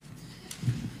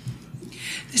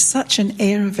There's such an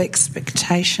air of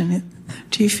expectation.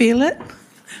 Do you feel it?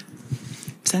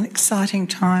 It's an exciting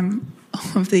time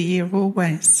of the year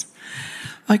always.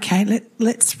 Okay,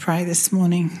 let's pray this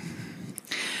morning.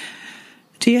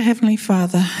 Dear Heavenly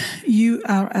Father, you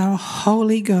are our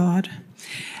holy God,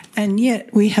 and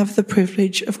yet we have the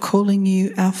privilege of calling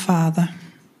you our Father.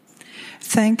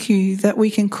 Thank you that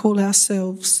we can call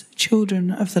ourselves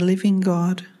children of the living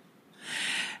God.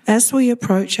 As we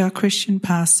approach our Christian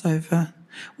Passover,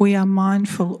 we are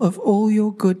mindful of all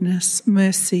your goodness,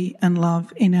 mercy, and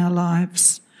love in our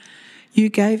lives. You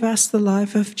gave us the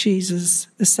life of Jesus,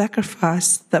 the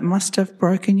sacrifice that must have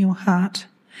broken your heart.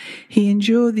 He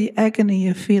endured the agony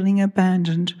of feeling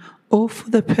abandoned, all for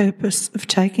the purpose of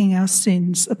taking our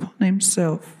sins upon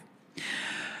himself.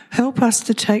 Help us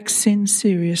to take sin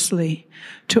seriously,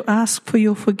 to ask for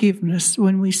your forgiveness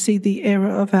when we see the error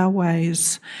of our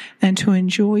ways, and to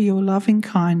enjoy your loving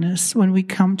kindness when we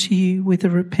come to you with a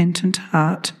repentant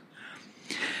heart.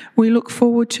 We look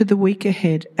forward to the week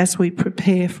ahead as we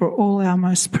prepare for all our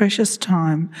most precious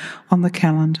time on the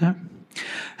calendar.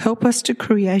 Help us to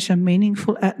create a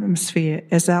meaningful atmosphere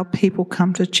as our people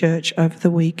come to church over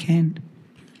the weekend.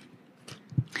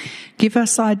 Give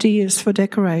us ideas for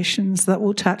decorations that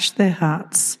will touch their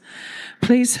hearts.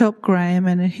 Please help Graham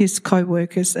and his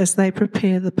co-workers as they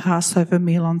prepare the Passover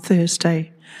meal on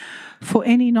Thursday. For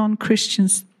any non-Christian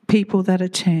people that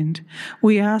attend,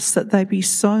 we ask that they be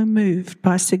so moved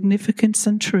by significance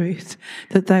and truth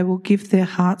that they will give their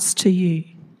hearts to you.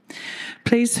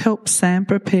 Please help Sam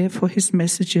prepare for his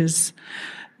messages.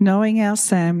 Knowing our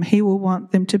Sam, he will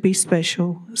want them to be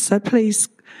special. So please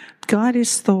guide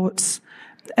his thoughts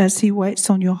as he waits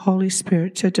on your Holy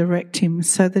Spirit to direct him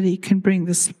so that he can bring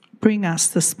us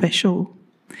the special.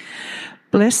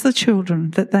 Bless the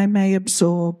children that they may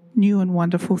absorb new and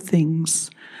wonderful things.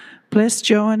 Bless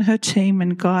Jo and her team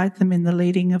and guide them in the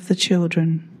leading of the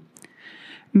children.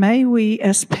 May we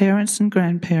as parents and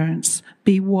grandparents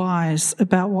be wise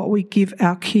about what we give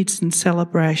our kids in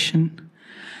celebration.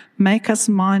 Make us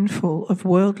mindful of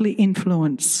worldly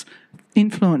influences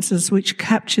which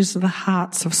captures the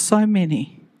hearts of so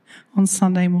many on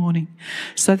Sunday morning,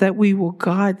 so that we will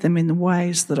guide them in the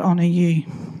ways that honour you.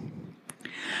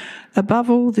 Above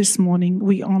all this morning,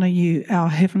 we honour you, our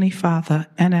Heavenly Father,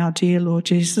 and our dear Lord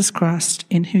Jesus Christ,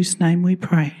 in whose name we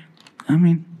pray.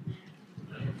 Amen.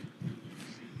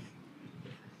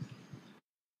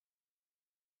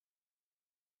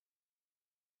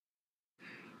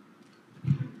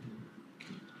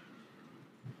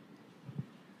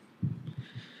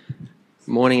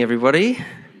 Morning, everybody.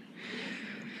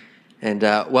 And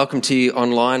welcome to you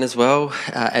online as well.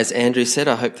 As Andrew said,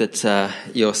 I hope that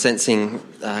you're sensing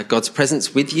God's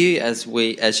presence with you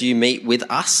as you meet with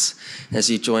us, as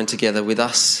you join together with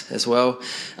us as well.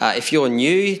 If you're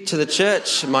new to the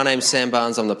church, my name's Sam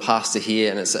Barnes. I'm the pastor here,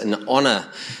 and it's an honour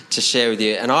to share with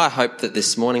you. And I hope that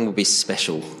this morning will be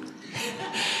special.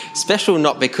 Special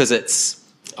not because it's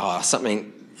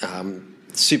something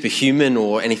superhuman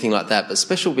or anything like that, but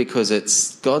special because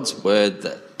it's God's word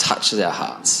that touches our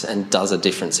hearts and does a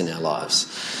difference in our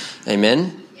lives.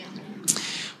 Amen? Yeah.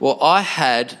 Well, I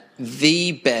had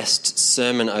the best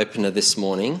sermon opener this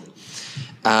morning,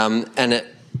 and it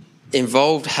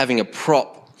involved having a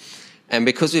prop. And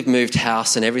because we've moved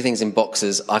house and everything's in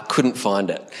boxes, I couldn't find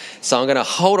it. So I'm going to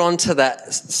hold on to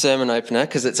that sermon opener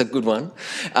because it's a good one.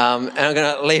 And I'm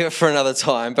going to leave it for another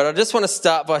time. But I just want to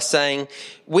start by saying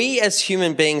we as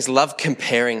human beings love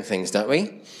comparing things, don't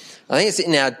we? I think it's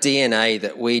in our DNA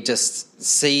that we just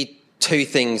see two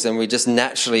things and we just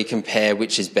naturally compare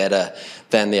which is better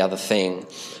than the other thing.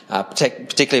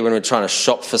 Particularly when we're trying to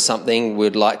shop for something,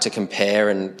 we'd like to compare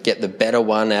and get the better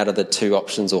one out of the two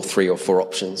options or three or four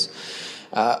options.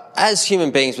 As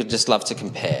human beings, we just love to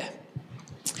compare.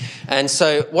 And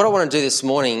so what I want to do this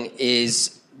morning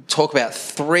is talk about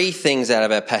three things out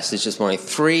of our passage this morning,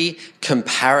 three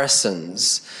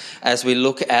comparisons as we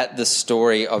look at the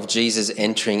story of Jesus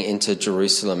entering into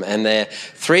Jerusalem. And they're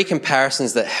three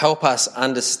comparisons that help us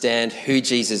understand who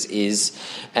Jesus is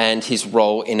and his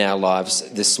role in our lives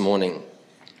this morning.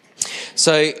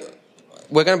 So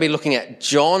we're going to be looking at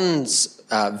John's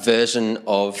version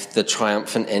of the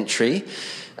triumphant entry.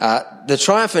 The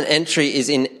triumphant entry is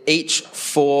in each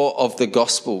four of the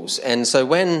Gospels. And so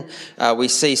when we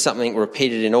see something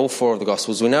repeated in all four of the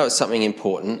Gospels, we know it's something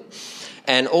important.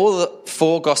 And all the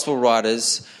four Gospel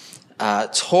writers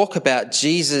talk about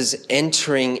Jesus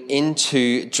entering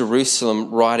into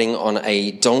Jerusalem riding on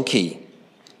a donkey.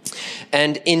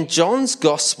 And in John's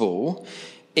Gospel,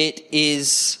 it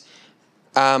is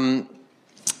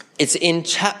It's in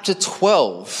chapter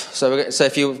 12. So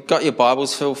if you've got your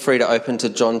Bibles, feel free to open to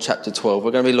John chapter 12.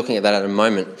 We're going to be looking at that in a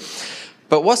moment.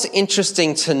 But what's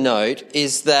interesting to note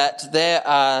is that there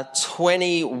are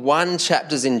 21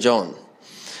 chapters in John.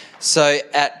 So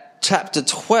at chapter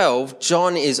 12,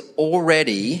 John is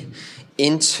already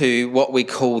into what we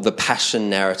call the Passion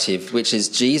narrative, which is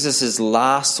Jesus'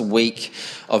 last week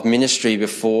of ministry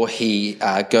before he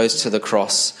goes to the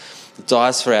cross,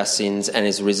 dies for our sins, and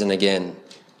is risen again.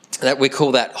 That we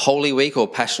call that Holy Week or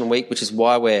Passion Week, which is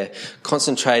why we're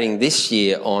concentrating this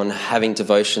year on having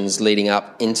devotions leading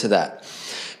up into that.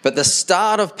 But the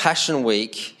start of Passion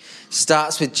Week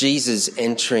starts with Jesus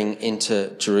entering into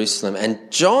Jerusalem. And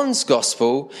John's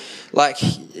gospel,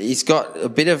 he's got a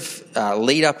bit of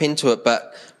lead up into it,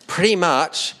 but pretty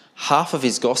much half of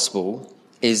his gospel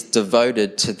is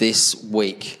devoted to this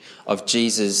week of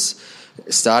Jesus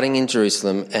starting in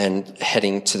Jerusalem and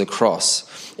heading to the cross.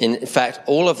 In fact,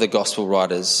 all of the gospel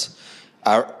writers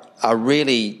are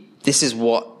really, this is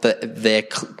what they're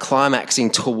climaxing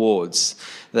towards.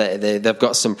 They've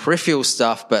got some peripheral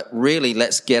stuff, but really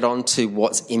let's get on to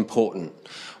what's important.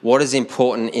 What is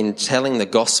important in telling the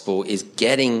gospel is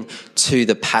getting to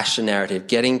the passion narrative,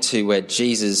 getting to where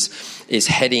Jesus is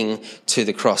heading to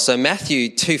the cross. So Matthew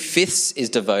 2/5 is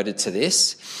devoted to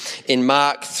this. In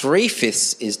Mark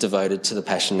 3/5 is devoted to the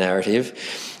passion narrative.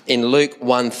 In Luke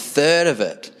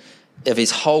 1/3 of his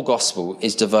whole gospel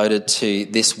is devoted to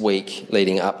this week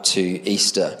leading up to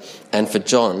Easter. And for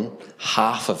John,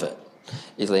 half of it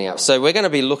is leading up. So we're going to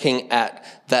be looking at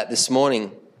that this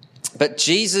morning. But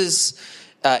Jesus,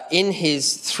 in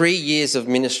his 3 years of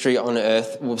ministry on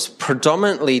earth,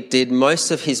 did most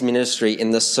of his ministry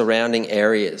in the surrounding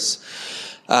areas.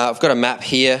 I've got a map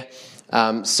here.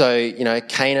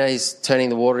 Cana is turning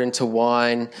the water into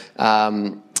wine,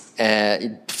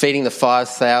 feeding the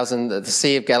 5,000. The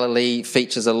Sea of Galilee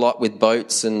features a lot with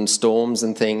boats and storms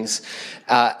and things.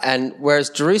 And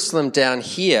whereas Jerusalem down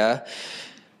here,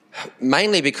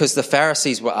 mainly because the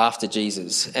Pharisees were after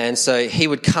Jesus. And so he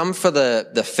would come for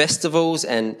the festivals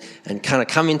and kind of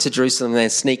come into Jerusalem and then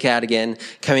sneak out again,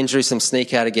 come in Jerusalem,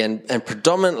 sneak out again. And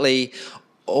predominantly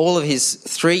all of his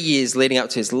 3 years leading up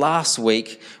to his last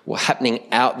week were happening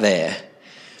out there.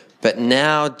 But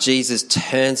now Jesus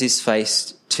turns his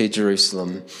face to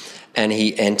Jerusalem and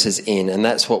he enters in. And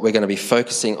that's what we're going to be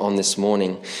focusing on this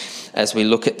morning as we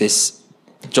look at this,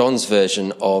 John's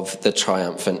version of the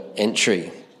triumphant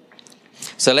entry.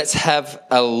 So let's have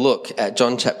a look at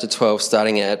John chapter 12,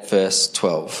 starting at verse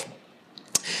 12.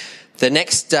 The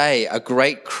next day, a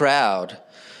great crowd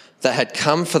that had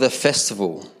come for the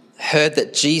festival heard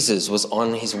that Jesus was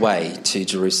on his way to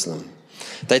Jerusalem.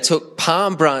 They took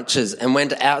palm branches and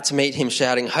went out to meet him,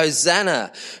 shouting,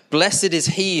 "Hosanna! Blessed is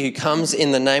he who comes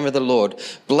in the name of the Lord.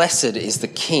 Blessed is the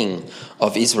King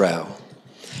of Israel."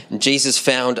 And Jesus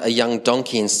found a young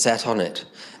donkey and sat on it,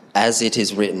 as it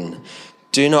is written,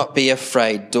 "Do not be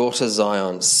afraid, daughter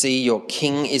Zion. See, your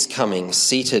king is coming,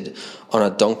 seated on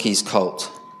a donkey's colt."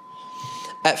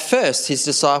 At first, his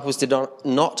disciples did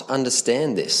not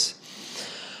understand this.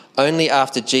 Only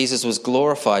after Jesus was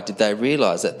glorified did they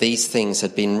realize that these things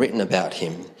had been written about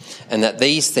him and that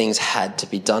these things had to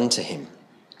be done to him.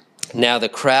 Now the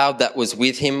crowd that was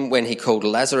with him when he called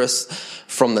Lazarus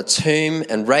from the tomb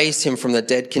and raised him from the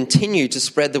dead continued to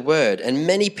spread the word, and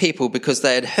many people, because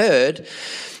they had heard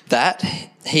that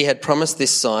he had promised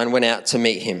this sign, went out to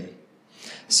meet him.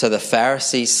 So the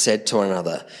Pharisees said to one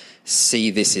another,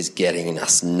 "See, this is getting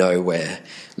us nowhere.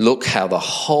 Look how the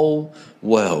whole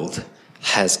world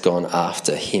has gone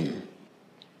after him."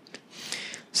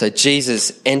 So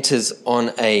Jesus enters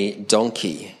on a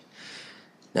donkey.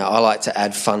 Now, I like to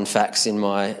add fun facts in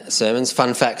my sermons.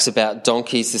 Fun facts about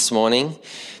donkeys this morning.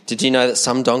 Did you know that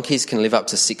some donkeys can live up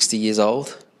to 60 years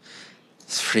old?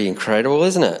 It's pretty incredible,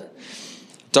 isn't it?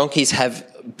 Donkeys have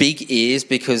big ears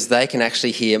because they can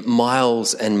actually hear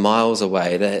miles and miles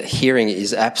away. Their hearing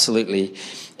is absolutely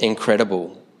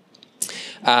incredible.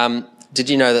 Did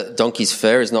you know that donkey's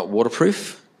fur is not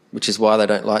waterproof, which is why they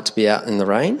don't like to be out in the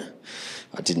rain?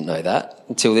 I didn't know that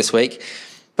until this week.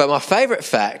 But my favourite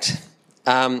fact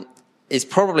is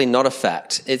probably not a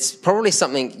fact. It's probably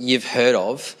something you've heard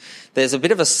of. There's a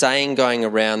bit of a saying going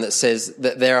around that says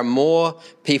that there are more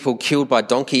people killed by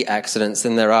donkey accidents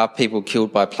than there are people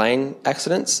killed by plane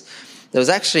accidents. There was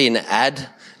actually an ad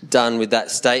done with that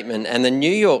statement, and the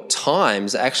New York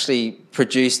Times actually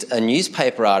produced a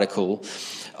newspaper article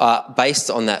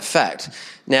based on that fact.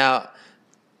 Now,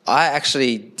 I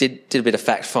actually did a bit of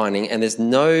fact finding, and there's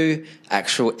no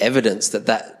actual evidence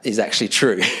that is actually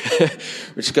true,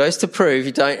 which goes to prove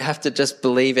you don't have to just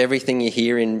believe everything you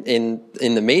hear in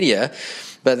the media.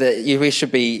 but that we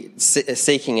should be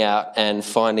seeking out and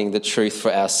finding the truth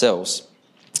for ourselves.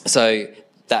 So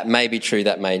that may be true,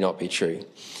 that may not be true.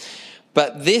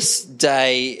 But this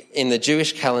day in the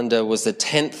Jewish calendar was the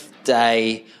 10th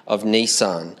day of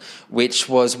Nisan, which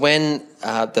was when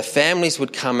the families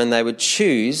would come and they would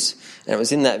choose, and it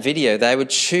was in that video, they would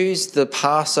choose the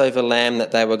Passover lamb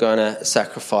that they were going to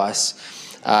sacrifice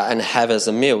and have as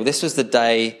a meal. This was the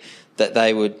day that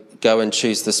they would go and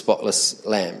choose the spotless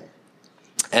lamb.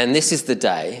 And this is the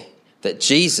day that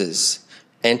Jesus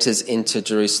enters into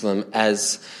Jerusalem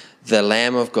as the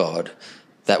Lamb of God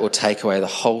that will take away the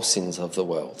whole sins of the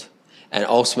world. And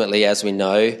ultimately, as we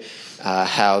know,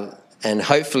 and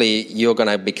hopefully you're going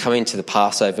to be coming to the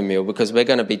Passover meal, because we're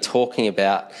going to be talking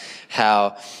about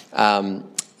how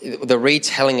the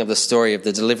retelling of the story of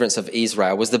the deliverance of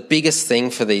Israel was the biggest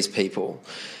thing for these people.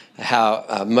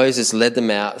 How Moses led them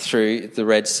out through the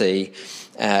Red Sea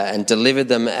and delivered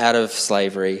them out of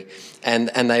slavery. And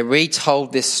they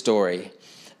retold this story.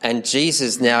 And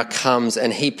Jesus now comes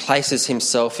and he places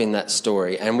himself in that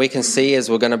story. And we can see, as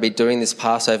we're going to be doing this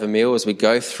Passover meal, as we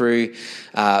go through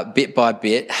bit by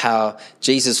bit, how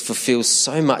Jesus fulfills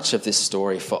so much of this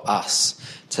story for us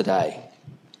today.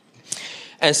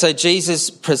 And so Jesus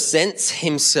presents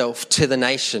himself to the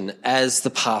nation as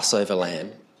the Passover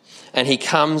lamb. And he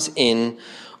comes in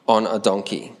on a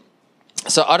donkey.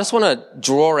 So I just want to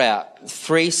draw out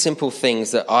 3 simple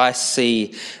things that I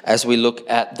see as we look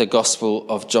at the Gospel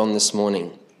of John this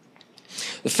morning.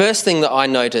 The first thing that I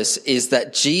notice is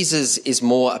that Jesus is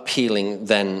more appealing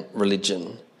than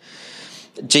religion.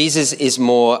 Jesus is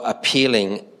more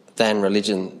appealing than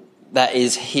religion. That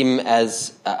is him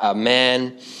as a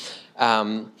man.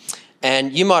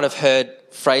 And you might have heard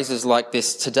phrases like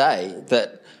this today,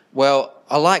 that, well,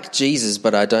 I like Jesus,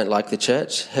 but I don't like the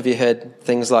church. Have you heard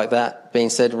things like that being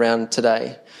said around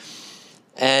today?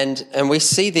 And we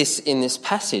see this in this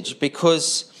passage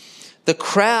because the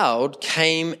crowd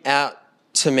came out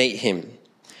to meet him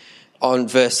on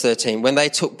verse 13. When they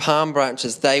took palm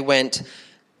branches, they went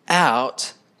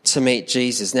out to meet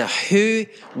Jesus. Now, who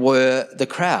were the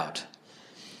crowd?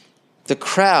 The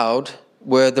crowd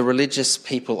were the religious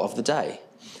people of the day.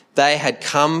 They had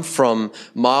come from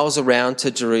miles around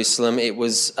to Jerusalem. It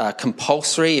was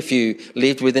compulsory if you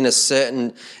lived within a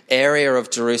certain area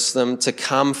of Jerusalem to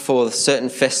come for certain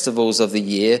festivals of the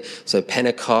year. So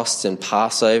Pentecost and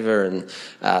Passover and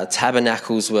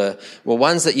Tabernacles were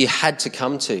ones that you had to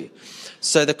come to.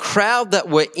 So the crowd that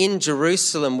were in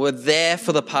Jerusalem were there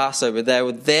for the Passover. They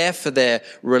were there for their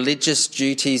religious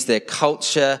duties, their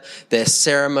culture, their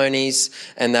ceremonies,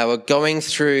 and they were going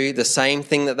through the same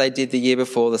thing that they did the year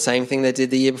before, the same thing they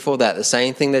did the year before that, the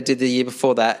same thing they did the year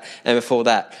before that, and before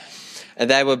that. And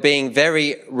they were being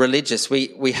very religious.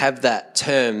 We have that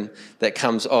term that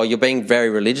comes, oh, you're being very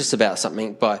religious about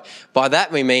something. By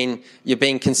that we mean you're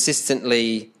being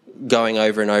consistently going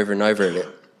over and over and over it.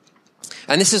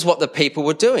 And this is what the people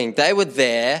were doing. They were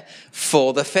there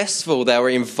for the festival. They were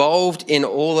involved in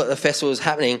all that the festival was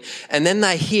happening. And then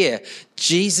they hear,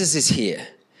 Jesus is here.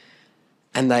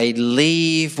 And they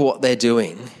leave what they're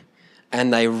doing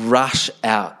and they rush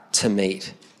out to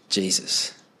meet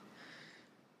Jesus.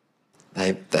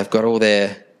 They've got all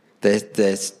their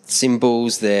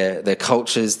symbols, their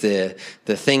cultures, the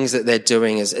things that they're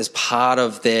doing as part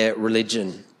of their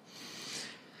religion.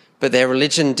 But their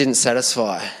religion didn't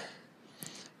satisfy.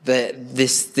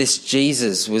 This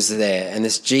Jesus was there, and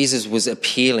this Jesus was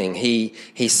appealing.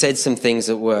 He said some things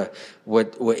that were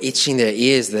itching their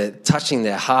ears, that touching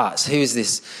their hearts. Who is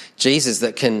this Jesus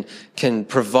that can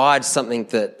provide something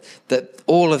that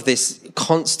all of this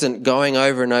constant going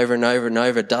over and over and over and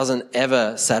over doesn't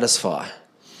ever satisfy?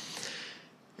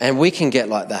 And we can get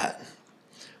like that,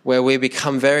 where we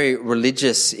become very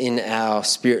religious in our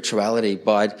spirituality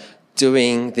by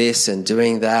doing this and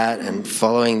doing that and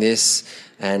following this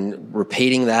and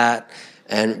repeating that,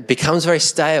 and becomes very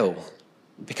stale,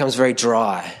 becomes very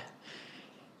dry,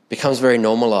 becomes very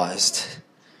normalized.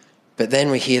 But then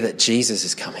we hear that Jesus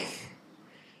is coming.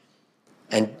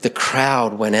 And the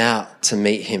crowd went out to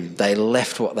meet him. They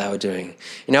left what they were doing.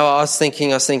 You know, I was thinking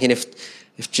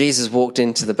if Jesus walked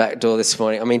into the back door this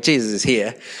morning, I mean, Jesus is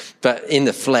here, but in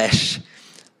the flesh,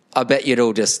 I bet you'd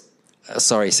all just,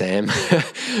 sorry, Sam.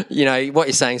 You know, what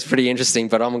you're saying is pretty interesting,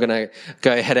 but I'm going to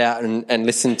go head out and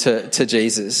listen to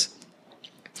Jesus.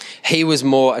 He was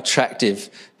more attractive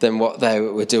than what they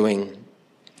were doing.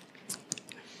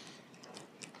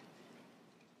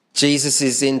 Jesus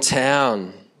is in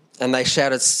town, and they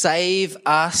shouted, "Save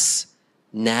us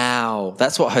now."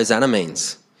 That's what Hosanna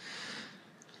means.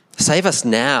 Save us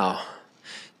now.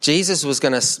 Jesus was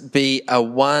going to be a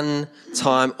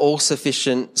one-time,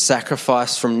 all-sufficient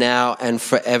sacrifice from now and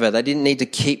forever. They didn't need to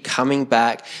keep coming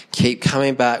back,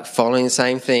 following the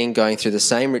same thing, going through the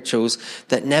same rituals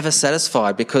that never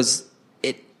satisfied, because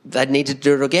they'd need to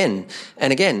do it again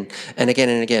and again and again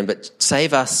and again. But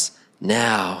save us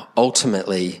now,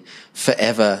 ultimately,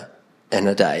 forever and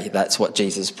a day. That's what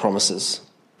Jesus promises,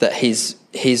 that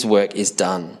his work is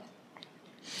done.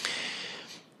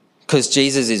 Because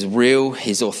Jesus is real,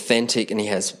 he's authentic, and he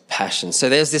has passion. So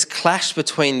there's this clash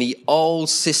between the old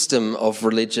system of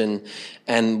religion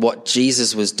and what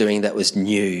Jesus was doing that was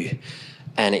new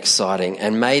and exciting.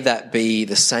 And may that be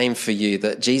the same for you,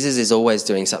 that Jesus is always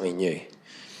doing something new.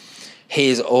 He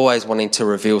is always wanting to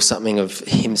reveal something of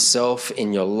himself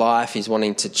in your life. He's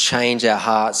wanting to change our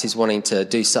hearts. He's wanting to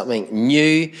do something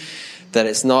new, that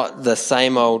it's not the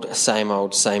same old, same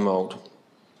old, same old.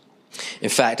 In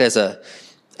fact, as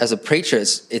a preacher,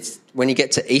 it's when you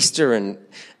get to Easter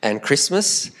and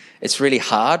Christmas, it's really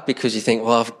hard, because you think,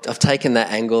 well, I've taken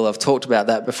that angle, I've talked about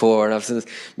that before, and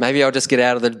maybe I'll just get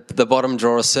out of the bottom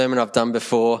drawer a sermon I've done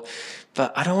before.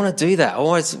 But I don't want to do that.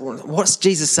 What's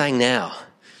Jesus saying now?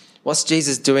 What's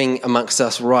Jesus doing amongst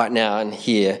us right now and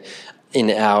here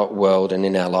in our world and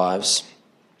in our lives?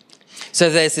 So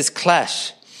there's this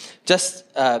clash. Just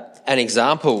an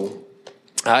example,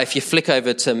 if you flick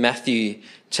over to Matthew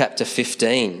chapter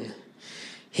 15,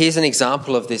 here's an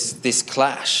example of this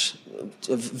clash.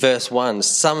 Verse 1,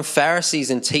 some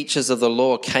Pharisees and teachers of the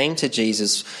law came to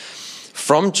Jesus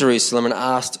from Jerusalem and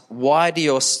asked, "Why do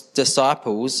your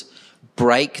disciples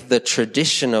break the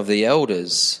tradition of the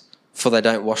elders? For they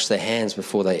don't wash their hands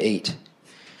before they eat."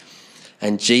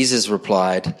 And Jesus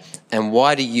replied, "And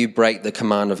why do you break the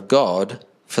command of God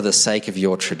for the sake of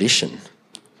your tradition?"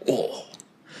 Oh.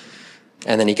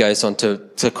 And then he goes on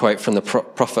to quote from the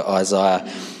prophet Isaiah,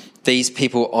 "These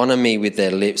people honour me with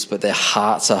their lips, but their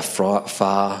hearts are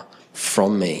far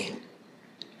from me."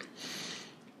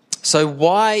 So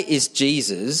why is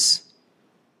Jesus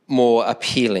more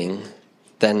appealing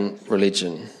than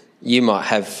religion? You might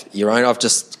have your own. I've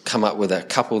just come up with a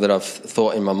couple that I've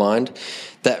thought in my mind.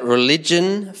 That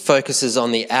religion focuses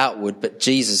on the outward, but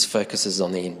Jesus focuses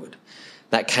on the inward.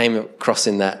 That came across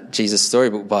in that Jesus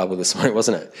Storybook Bible this morning,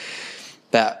 wasn't it?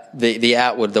 That the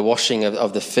outward, the washing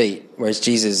of the feet, whereas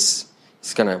Jesus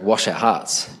is going to wash our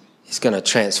hearts. He's going to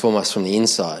transform us from the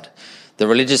inside. The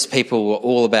religious people were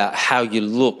all about how you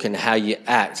look and how you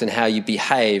act and how you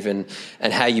behave and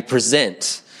how you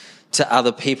present to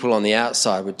other people on the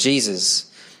outside, but Jesus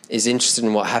is interested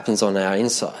in what happens on our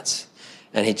insides,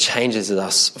 and he changes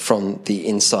us from the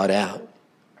inside out.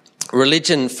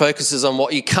 Religion focuses on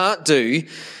what you can't do,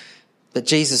 but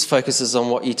Jesus focuses on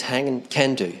what you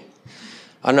can do.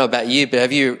 I don't know about you, but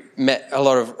have you met a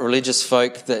lot of religious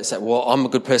folk that say, well, I'm a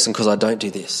good person because I don't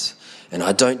do this, and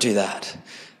I don't do that,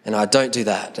 and I don't do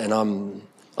that, and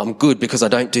I'm good because I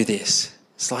don't do this.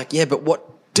 It's like, yeah, but what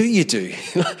do you do?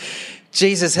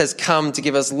 Jesus has come to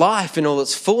give us life in all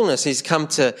its fullness. He's come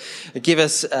to give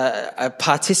us a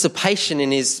participation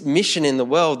in his mission in the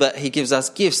world, that he gives us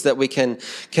gifts that we can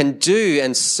do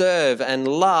and serve and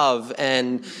love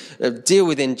and deal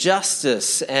with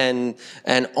injustice and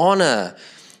honour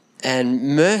and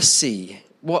mercy.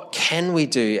 What can we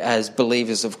do as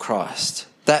believers of Christ?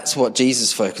 That's what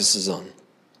Jesus focuses on.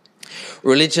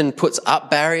 Religion puts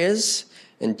up barriers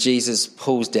and Jesus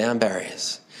pulls down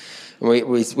barriers.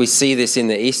 We see this in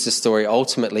the Easter story,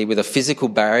 ultimately with a physical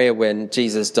barrier. When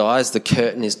Jesus dies, the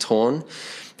curtain is torn.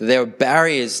 There are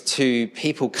barriers to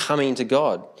people coming to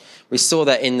God. We saw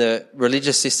that in the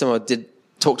religious system.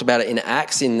 Talked about it in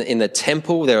Acts. In the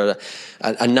temple, there are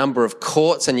a number of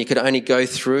courts, and you could only go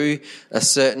through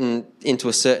into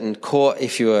a certain court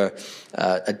if you were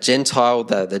a Gentile.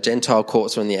 The Gentile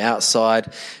courts were on the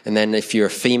outside, and then if you're a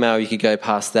female, you could go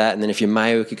past that, and then if you're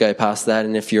male, you could go past that,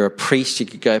 and if you're a priest, you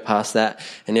could go past that,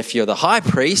 and if you're the high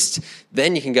priest,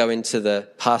 then you can go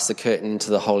past the curtain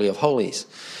into the Holy of Holies.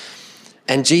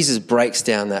 And Jesus breaks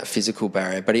down that physical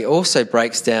barrier, but he also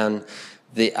breaks down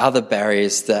the other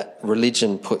barriers that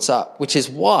religion puts up, which is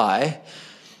why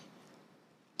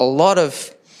a lot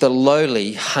of the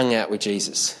lowly hung out with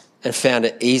Jesus and found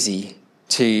it easy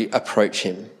to approach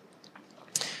him.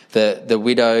 The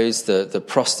widows, the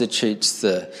prostitutes,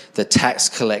 the tax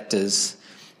collectors,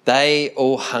 they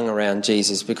all hung around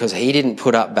Jesus because he didn't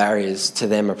put up barriers to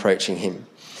them approaching him.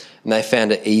 And they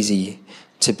found it easy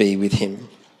to be with him.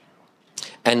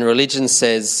 And religion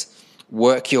says,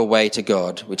 work your way to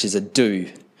God, which is a do.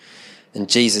 And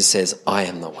Jesus says, I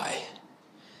am the way.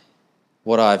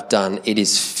 What I've done, it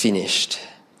is finished.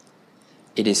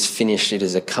 It is finished. It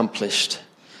is accomplished.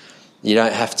 You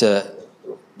don't have to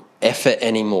effort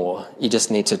anymore. You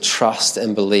just need to trust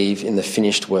and believe in the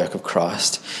finished work of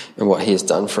Christ and what he has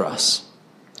done for us.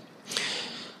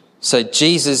 So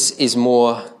Jesus is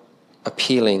more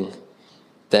appealing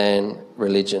than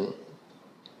religion.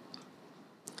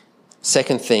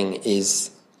 Second thing is,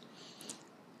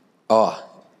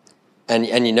 and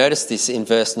you notice this in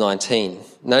verse 19.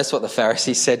 Notice what the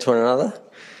Pharisees said to one another.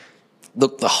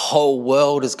 Look, the whole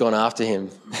world has gone after him.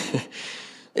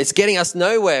 It's getting us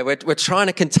nowhere. We're trying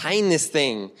to contain this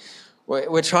thing.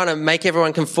 We're trying to make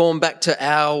everyone conform back to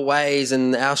our ways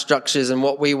and our structures and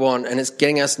what we want, and it's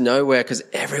getting us nowhere because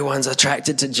everyone's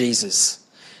attracted to Jesus,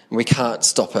 and we can't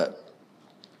stop it.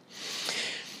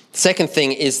 Second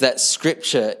thing is that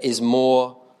Scripture is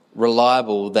more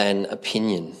reliable than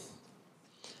opinion.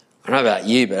 I don't know about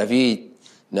you, but have you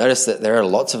noticed that there are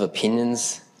lots of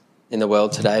opinions in the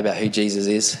world today about who Jesus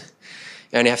is?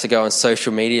 You only have to go on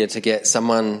social media to get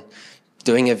someone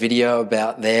doing a video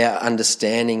about their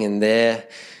understanding and their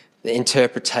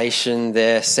interpretation,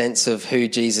 their sense of who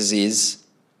Jesus is.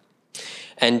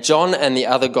 And John and the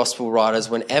other gospel writers,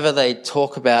 whenever they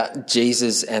talk about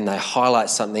Jesus and they highlight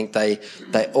something, they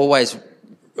always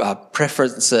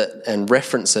preference it and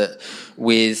reference it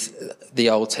with the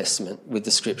Old Testament, with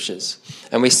the Scriptures.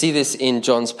 And we see this in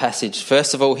John's passage.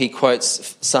 First of all, he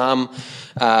quotes Psalm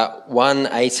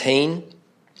 118,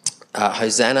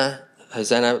 Hosanna,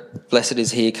 blessed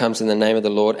is he who comes in the name of the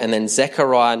Lord. And then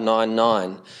Zechariah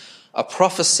 9:9. A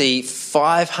prophecy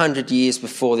 500 years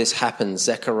before this happened,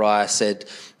 Zechariah said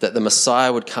that the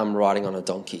Messiah would come riding on a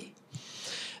donkey.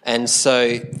 And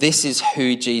so this is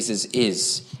who Jesus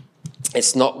is.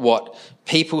 It's not what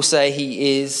people say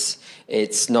he is.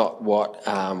 It's not what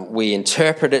we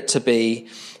interpret it to be,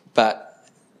 but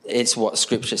it's what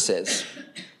Scripture says.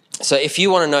 So if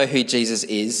you want to know who Jesus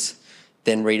is,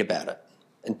 then read about it.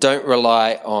 And don't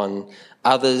rely on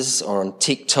others or on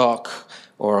TikTok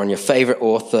or on your favourite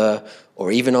author,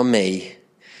 or even on me.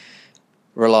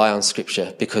 Rely on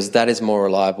Scripture, because that is more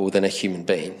reliable than a human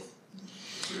being.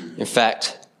 In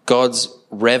fact, God's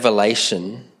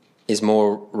revelation is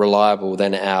more reliable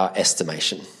than our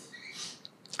estimation.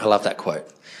 I love that quote.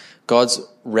 God's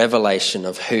revelation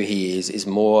of who he is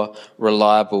more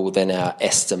reliable than our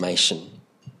estimation.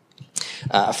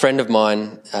 A friend of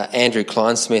mine, Andrew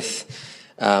Kleinsmith,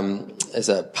 is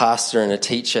a pastor and a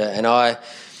teacher, and I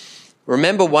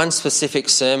remember one specific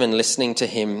sermon listening to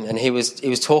him, and he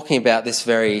was talking about this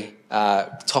very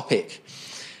topic.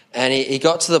 And he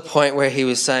got to the point where he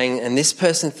was saying, and this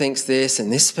person thinks this,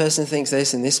 and this person thinks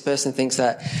this, and this person thinks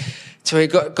that. So he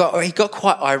got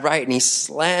quite irate, and he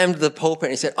slammed the pulpit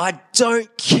and he said, I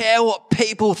don't care what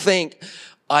people think,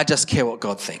 I just care what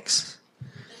God thinks.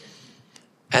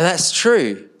 And that's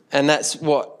true. And that's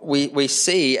what we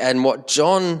see, and what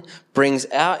John brings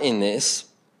out in this.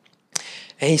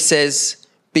 He says,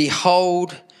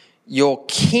 behold your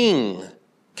king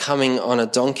coming on a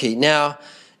donkey. Now,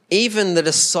 even the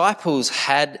disciples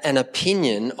had an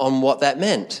opinion on what that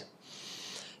meant.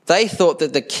 They thought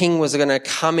that the king was going to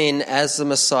come in as the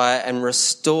Messiah and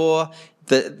restore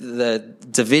the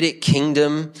Davidic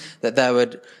kingdom, that they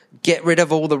would get rid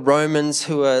of all the Romans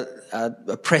who are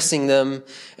oppressing them,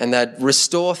 and they'd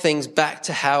restore things back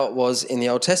to how it was in the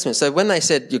Old Testament. So when they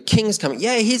said, your king's coming,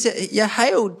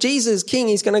 hail Jesus, king,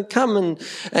 he's going to come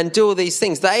and do all these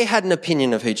things. They had an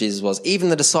opinion of who Jesus was, even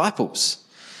the disciples.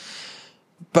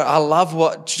 But I love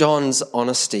what John's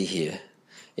honesty here.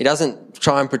 He doesn't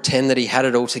try and pretend that he had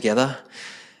it all together.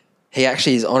 He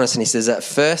actually is honest, and he says, at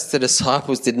first the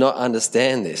disciples did not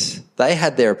understand this. They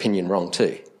had their opinion wrong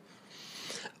too.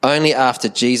 Only after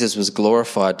Jesus was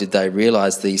glorified did they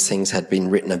realize these things had been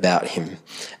written about him,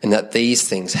 and that these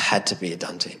things had to be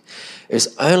done to him. It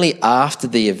was only after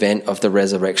the event of the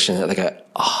resurrection that they go,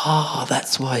 oh,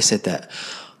 that's why he said that.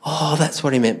 Oh, that's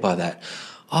what he meant by that.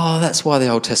 Oh, that's why the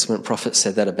Old Testament prophet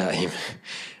said that about him.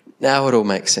 Now it all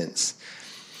makes sense.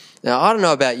 Now, I don't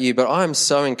know about you, but I'm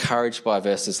so encouraged by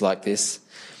verses like this,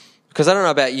 because I don't know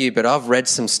about you, but I've read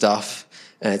some stuff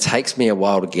and it takes me a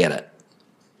while to get it.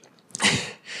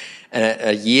 And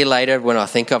a year later, when I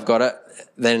think I've got it,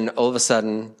 then all of a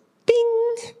sudden,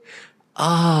 bing,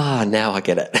 now I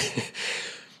get it.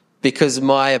 Because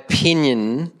my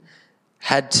opinion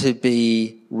had to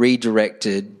be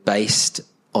redirected based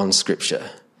on Scripture,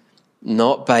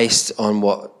 not based on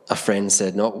what a friend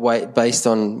said, not based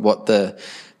on what the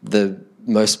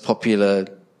most popular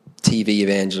TV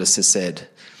evangelist has said.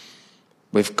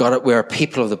 We're a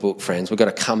people of the book, friends. We've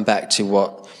got to come back to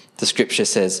what the Scripture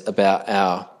says about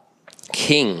our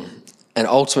King. And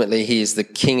ultimately, he is the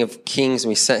King of Kings.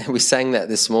 We sang that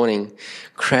this morning.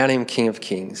 Crown him King of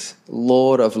Kings,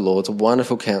 Lord of Lords,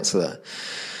 wonderful Counselor.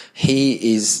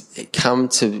 He is come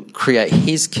to create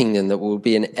his kingdom that will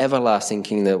be an everlasting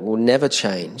kingdom that will never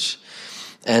change,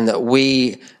 and that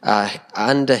we are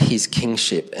under his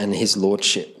kingship and his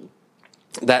lordship.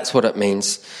 That's what it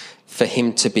means for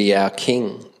him to be our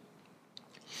king.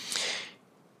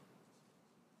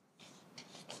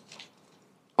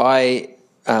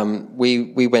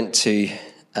 We went to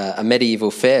a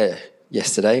medieval fair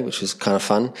yesterday, which was kind of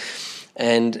fun.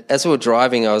 And as we were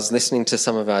driving, I was listening to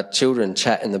some of our children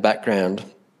chat in the background.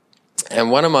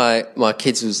 And one of my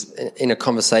kids was in a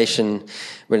conversation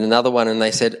with another one, and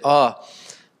they said, "Oh,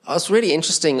 it was really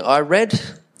interesting. I read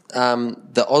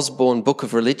the Osborne Book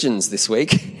of Religions this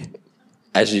week,"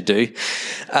 as you do.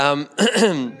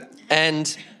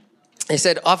 And he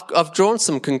said, I've drawn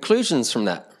some conclusions from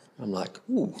that. I'm like,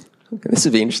 ooh, this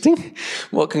would be interesting.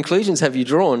 What conclusions have you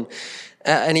drawn?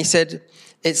 And he said,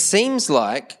 it seems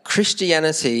like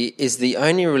Christianity is the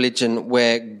only religion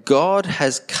where God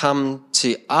has come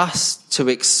to us to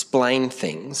explain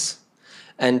things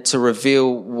and to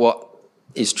reveal what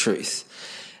is truth.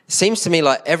 It seems to me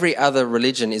like every other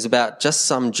religion is about just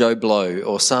some Joe Blow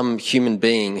or some human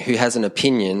being who has an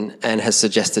opinion and has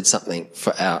suggested something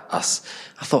for us.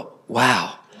 I thought,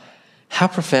 wow, how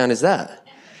profound is that?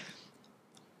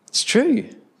 It's true.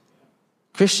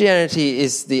 Christianity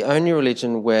is the only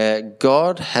religion where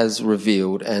God has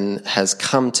revealed and has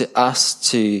come to us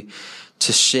to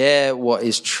share what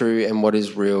is true and what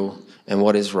is real and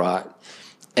what is right.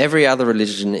 Every other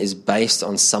religion is based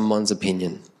on someone's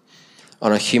opinion,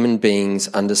 on a human being's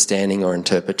understanding or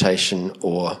interpretation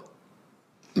or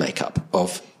makeup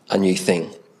of a new thing.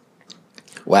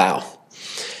 Wow.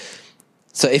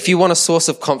 So if you want a source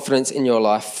of confidence in your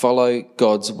life, follow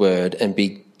God's word and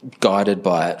be guided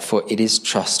by it, for it is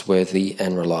trustworthy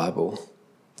and reliable.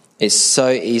 It's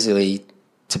so easily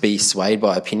to be swayed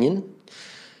by opinion.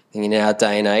 In our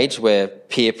day and age where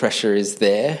peer pressure is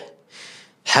there,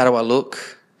 how do I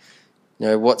look?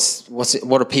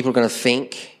 What are people going to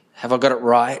think? Have I got it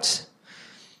right?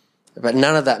 But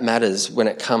none of that matters when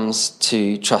it comes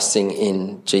to trusting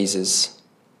in Jesus.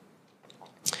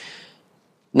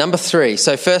 Number 3.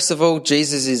 So first of all,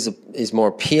 Jesus is more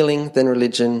appealing than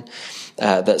religion.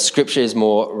 That Scripture is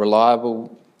more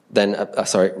reliable than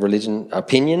religion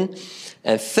opinion.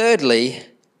 And thirdly,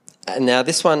 now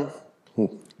this one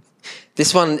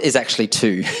is actually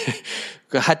 2.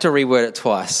 I had to reword it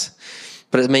twice,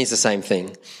 but it means the same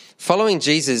thing. Following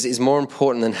Jesus is more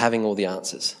important than having all the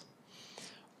answers.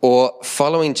 Or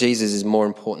following Jesus is more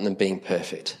important than being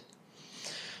perfect.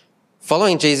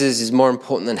 Following Jesus is more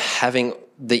important than having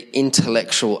the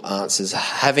intellectual answers,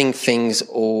 having things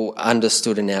all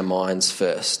understood in our minds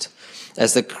first.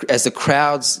 As the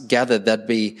crowds gathered, they'd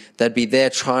be there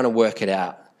trying to work it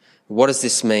out. What does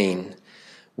this mean?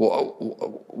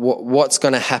 What's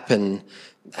going to happen?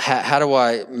 How do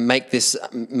I make this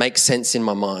make sense in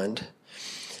my mind?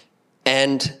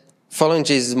 And following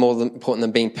Jesus is more important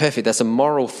than being perfect. That's a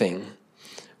moral thing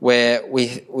where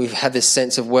we've had this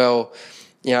sense of, well,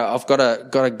 I've got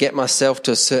to get myself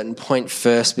to a certain point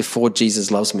first before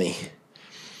Jesus loves me.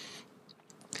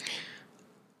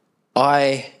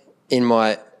 I, in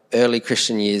my early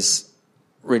Christian years,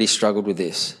 really struggled with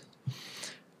this.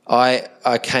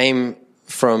 I came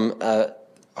from,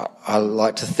 I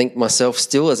like to think myself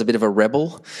still as a bit of a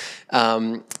rebel.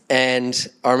 And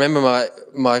I remember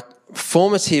my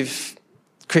formative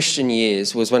Christian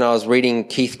years was when I was reading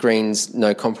Keith Green's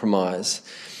No Compromise.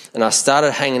 And I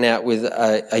started hanging out with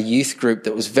a youth group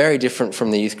that was very different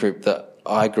from the youth group that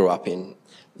I grew up in.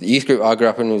 The youth group I grew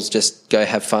up in was just go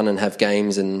have fun and have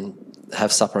games and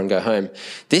have supper and go home.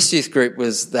 This youth group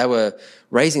they were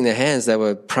raising their hands, they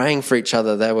were praying for each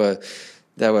other, they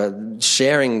were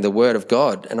sharing the word of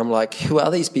God. And I'm like, who are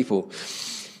these people?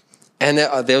 And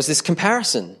there was this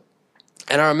comparison.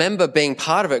 And I remember being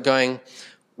part of it going,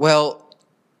 well,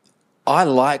 I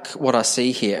like what I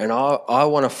see here and I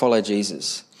want to follow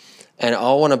Jesus and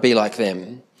I want to be like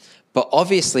them. But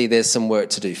obviously there's some work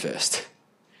to do first.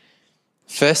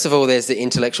 First of all, there's the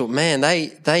intellectual. Man,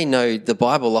 they know the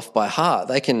Bible off by heart.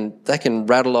 They can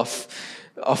rattle off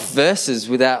verses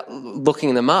without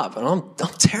looking them up. And I'm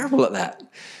terrible at that.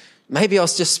 Maybe I'll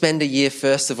just spend a year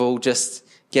first of all just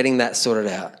getting that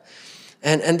sorted out.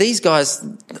 And these guys,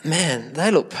 man,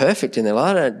 they look perfect in their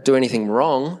life. They don't do anything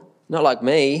wrong. Not like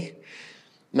me.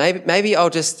 Maybe I'll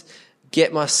just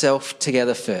get myself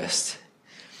together first.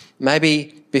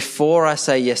 Maybe before I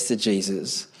say yes to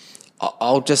Jesus,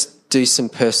 I'll just do some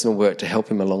personal work to help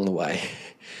him along the way.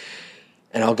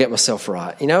 And I'll get myself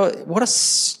right. What a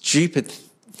stupid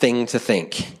thing to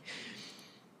think.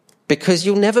 Because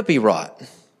you'll never be right.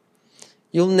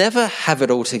 You'll never have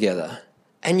it all together.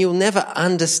 and you'll never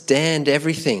understand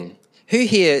everything. Who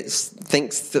here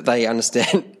thinks that they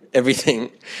understand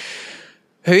everything?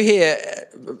 Who here,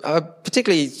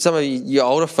 particularly some of you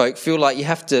older folk, feel like you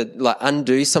have to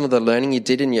undo some of the learning you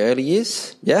did in your early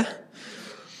years? Yeah?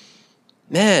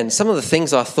 Man, some of the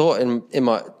things I thought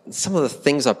some of the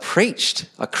things I preached,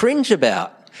 I cringe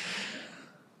about.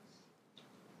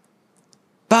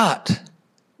 But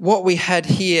what we had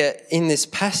here in this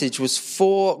passage was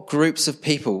 4 groups of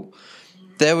people.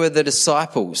 There were the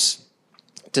disciples.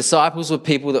 Disciples were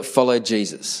people that followed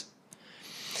Jesus.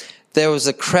 There was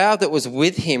a crowd that was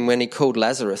with him when he called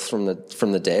Lazarus from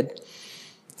the dead.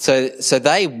 So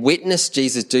they witnessed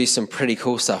Jesus do some pretty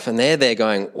cool stuff, and they're there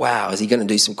going, wow, is he going to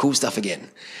do some cool stuff again?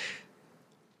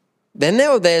 Then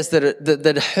there were those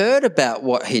that heard about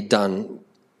what he'd done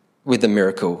with the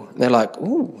miracle. They're like,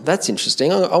 ooh, that's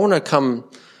interesting. I want to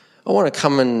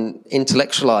come and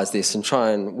intellectualize this and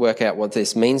try and work out what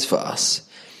this means for us.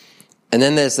 And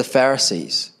then there's the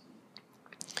Pharisees.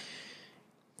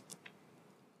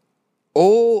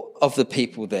 All of the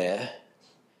people there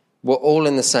were all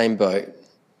in the same boat,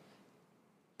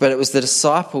 but it was the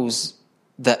disciples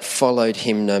that followed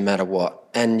him no matter what.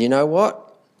 And you know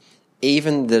what?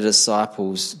 Even the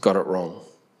disciples got it wrong.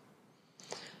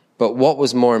 But what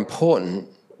was more important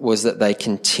was that they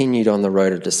continued on the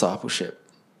road of discipleship.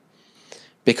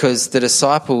 Because the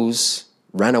disciples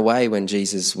ran away when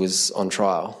Jesus was on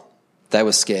trial. They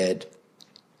were scared.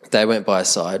 They went by his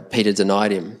side. Peter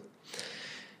denied him.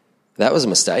 That was a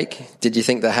mistake. Did you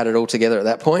think they had it all together at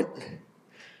that point?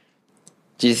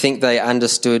 Do you think they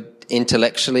understood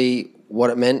intellectually what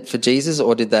it meant for Jesus,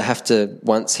 or did they have to,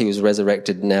 once he was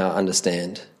resurrected, now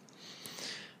understand?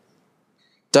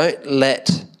 Don't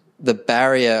let the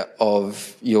barrier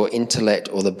of your intellect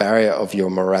or the barrier of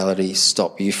your morality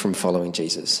stop you from following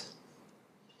Jesus.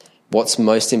 What's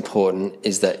most important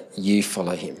is that you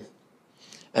follow him.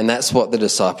 And that's what the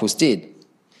disciples did.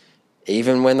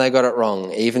 Even when they got it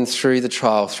wrong, even through the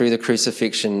trial, through the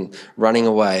crucifixion, running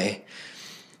away.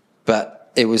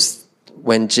 But it was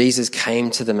when Jesus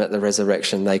came to them at the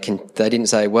resurrection, they didn't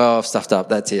say, well, I've stuffed up,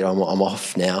 that's it, I'm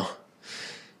off now.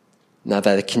 No,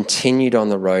 they continued on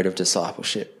the road of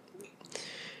discipleship.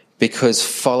 Because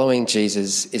following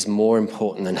Jesus is more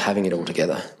important than having it all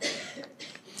together.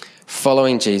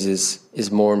 Following Jesus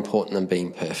is more important than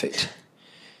being perfect.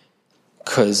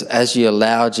 Because as you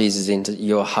allow Jesus into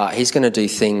your heart, he's going to do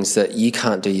things that you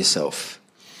can't do yourself.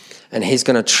 And he's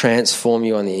going to transform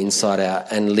you on the inside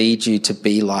out and lead you to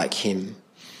be like him.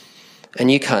 And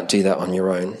you can't do that on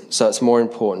your own. So it's more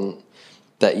important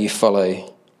that you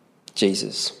follow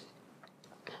Jesus.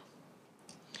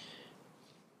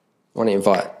 I want to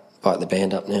invite the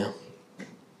band up now.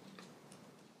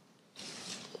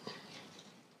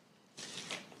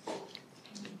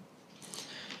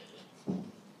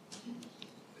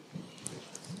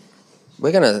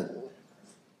 We're going to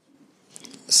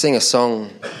sing a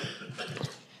song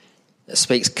that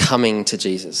speaks coming to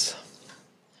Jesus.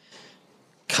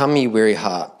 Come, you weary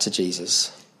heart, to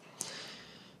Jesus.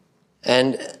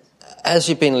 And as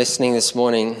you've been listening this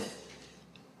morning,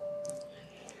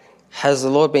 has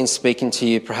the Lord been speaking to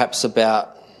you perhaps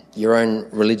about your own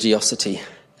religiosity?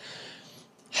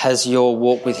 Has your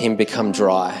walk with him become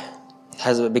dry?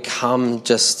 Has it become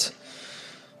just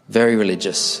very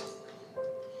religious?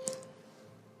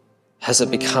 Has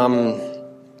it become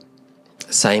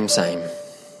same?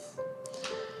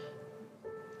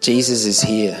 Jesus is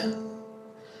here.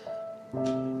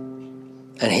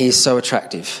 And he is so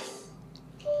attractive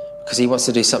because he wants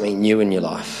to do something new in your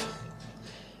life.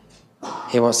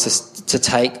 He wants to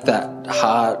take that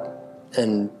heart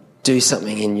and do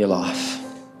something in your life.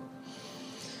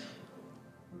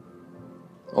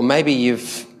 Or maybe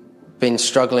you've been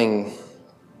struggling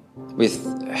with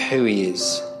who he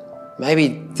is. Maybe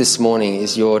this morning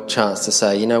is your chance to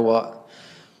say, you know what?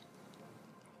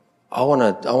 I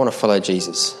want to follow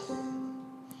Jesus.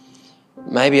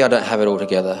 Maybe I don't have it all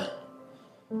together.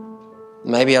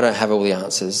 Maybe I don't have all the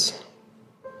answers.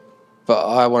 But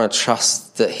I want to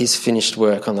trust that his finished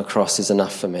work on the cross is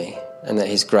enough for me and that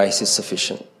his grace is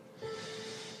sufficient.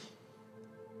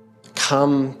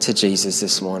 Come to Jesus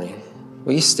this morning.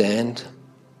 Will you stand?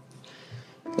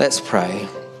 Let's pray.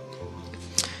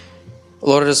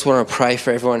 Lord, I just want to pray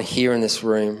for everyone here in this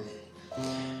room.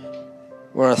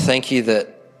 I want to thank you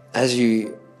that as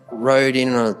you rode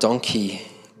in on a donkey,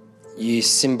 you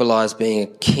symbolize being a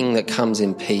king that comes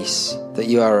in peace, that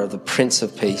you are the Prince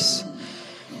of Peace,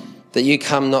 that you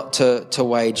come not to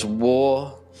wage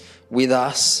war with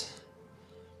us,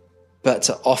 but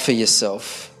to offer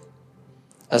yourself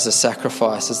as a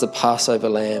sacrifice, as the Passover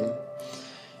lamb.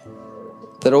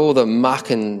 that all the muck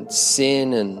and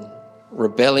sin and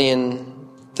rebellion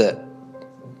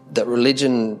that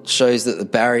religion shows that the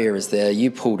barrier is there, you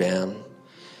pull down,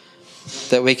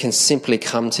 that we can simply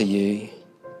come to you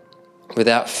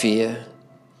without fear,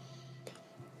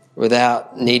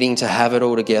 without needing to have it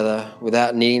all together,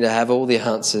 without needing to have all the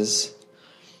answers.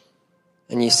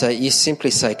 And you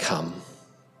simply say, come,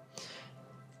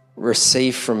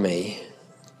 receive from me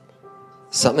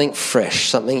something fresh,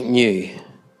 something new.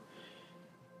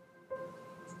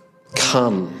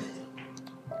 Come.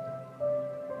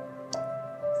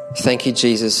 Thank you,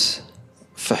 Jesus,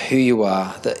 for who you are,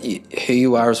 who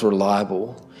you are is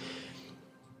reliable,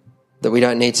 that we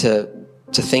don't need to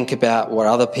think about what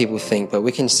other people think, but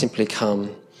we can simply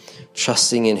come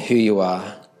trusting in who you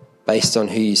are based on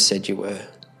who you said you were.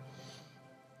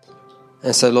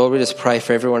 And so, Lord, we just pray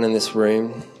for everyone in this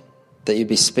room that you'd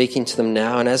be speaking to them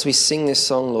now. And as we sing this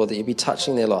song, Lord, that you'd be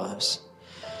touching their lives.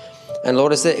 And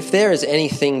Lord, if there is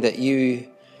anything that you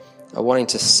are wanting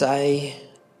to say,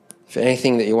 if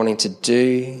anything that you're wanting to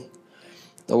do,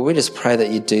 Lord, we just pray that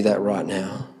you do that right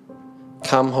now.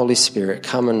 Come, Holy Spirit,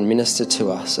 come and minister to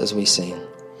us as we sing.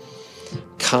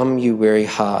 Come, you weary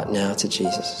heart, now to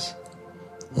Jesus.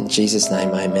 In Jesus' name,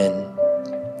 amen.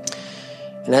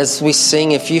 And as we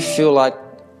sing, if you feel like,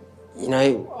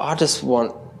 I just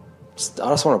want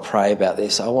to pray about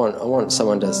this. I want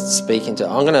someone to speak into.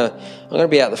 I'm gonna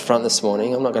be out the front this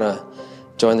morning. I'm not gonna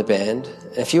join the band.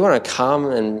 If you want to come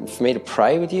and for me to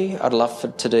pray with you, I'd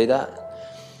love to do that.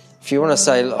 If you want to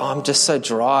say, I'm just so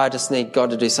dry, I just need God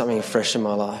to do something fresh in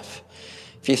my life.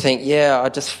 If you think, I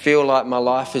just feel like my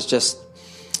life is just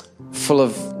full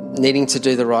of needing to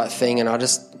do the right thing, and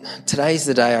today's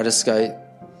the day I just go,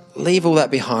 leave all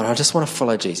that behind. I just want to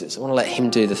follow Jesus. I want to let him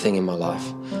do the thing in my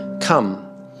life. Come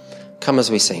as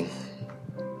we sing.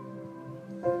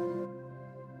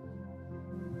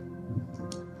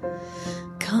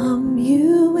 Come,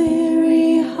 you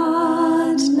weary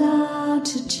heart, now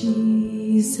to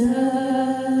Jesus.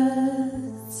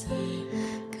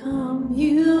 Come,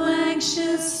 you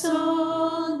anxious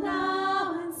soul,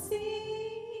 now and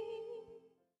see.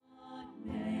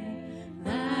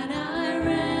 That I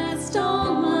rest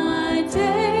all my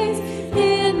days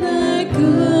in the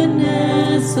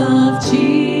goodness of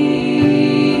Jesus.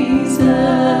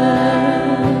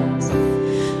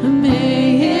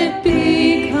 May it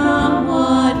become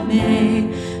what may,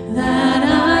 that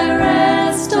I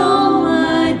rest all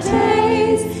my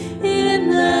days in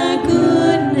the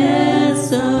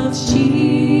goodness of Jesus.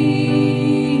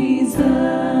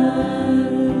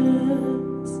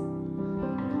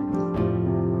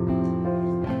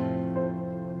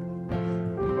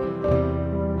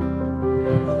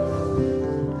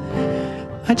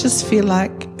 I just feel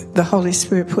like the Holy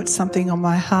Spirit put something on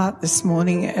my heart this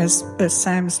morning as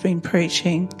Sam's been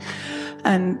preaching.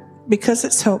 And because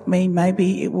it's helped me,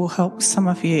 maybe it will help some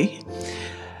of you.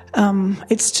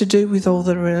 It's to do with all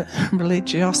the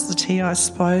religiosity, I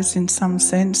suppose, in some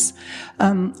sense.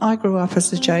 I grew up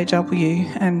as a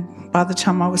JW, and by the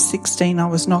time I was 16, I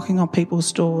was knocking on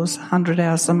people's doors 100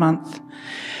 hours a month.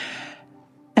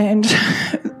 And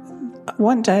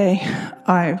one day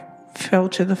I fell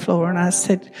to the floor and I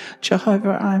said,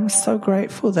 Jehovah, I'm so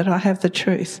grateful that I have the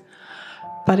truth.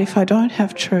 But if I don't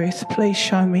have truth, please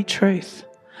show me truth.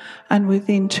 And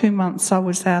within 2 months, I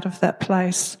was out of that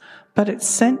place. But it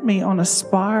sent me on a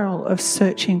spiral of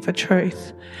searching for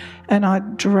truth. And I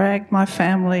dragged my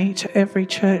family to every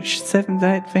church,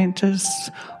 Seventh-day Adventists,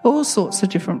 all sorts of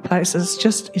different places.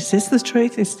 Just, is this the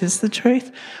truth? Is this the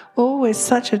truth? Always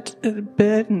such a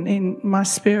burden in my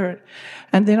spirit.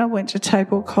 And then I went to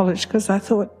Tabor College because I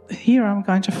thought, here I'm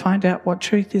going to find out what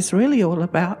truth is really all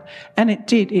about. And it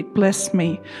did. It blessed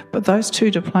me. But those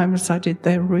 2 diplomas I did,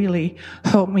 they really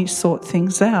helped me sort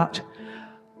things out.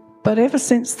 But ever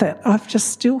since that, I've just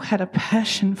still had a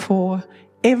passion for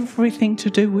everything to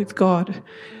do with God.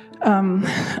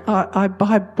 I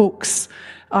buy books.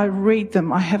 I read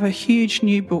them. I have a huge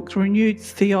new book, Renewed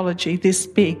Theology, this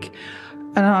big.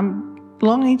 And I'm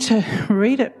longing to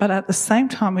read it, but at the same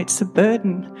time, it's a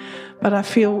burden. But I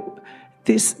feel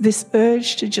this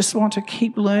urge to just want to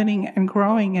keep learning and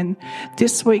growing. And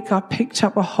this week, I picked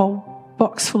up a whole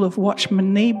box full of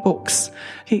Watchman Nee books,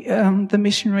 the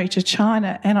missionary to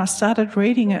China, and I started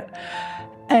reading it.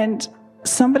 And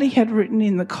somebody had written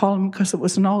in the column, because it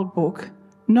was an old book,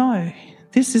 no,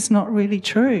 this is not really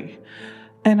true.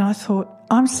 And I thought,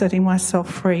 I'm setting myself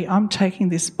free. I'm taking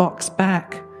this box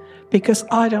back because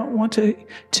I don't want to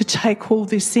take all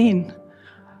this in.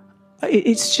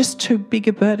 It's just too big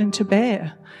a burden to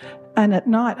bear. And at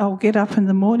night, I'll get up in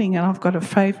the morning and I've got a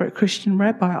favourite Christian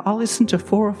rabbi. I'll listen to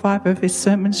 4 or 5 of his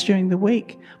sermons during the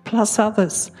week, plus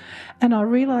others. And I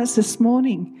realised this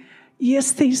morning,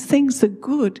 yes, these things are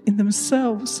good in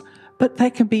themselves, but they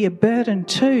can be a burden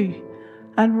too.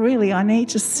 And really, I need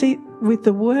to sit with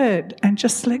the Word and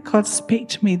just let God speak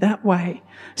to me that way.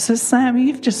 So, Sam,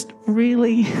 you've just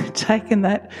really taken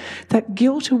that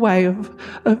guilt away of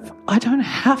I don't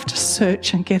have to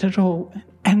search and get it all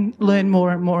and learn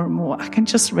more and more and more. I can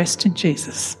just rest in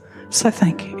Jesus. So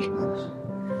thank you.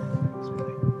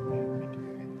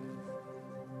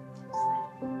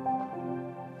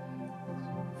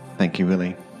 Thank you,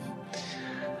 Willie.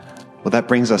 Well, that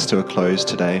brings us to a close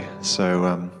today.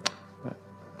 So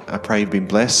I pray you've been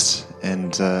blessed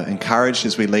and encouraged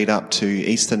as we lead up to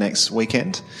Easter next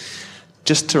weekend.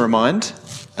 Just to remind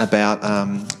about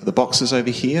the boxes over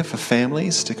here for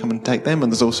families to come and take them,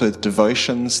 and there's also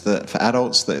devotions that for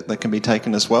adults that can be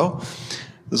taken as well.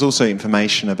 There's also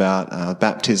information about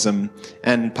baptism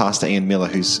and Pastor Ian Miller,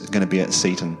 who's going to be at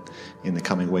Seaton in the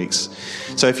coming weeks.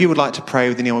 So if you would like to pray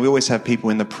with anyone, we always have people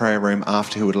in the prayer room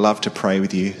after who would love to pray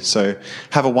with you. So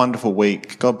have a wonderful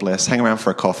week. God bless. Hang around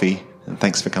for a coffee, and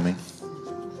thanks for coming.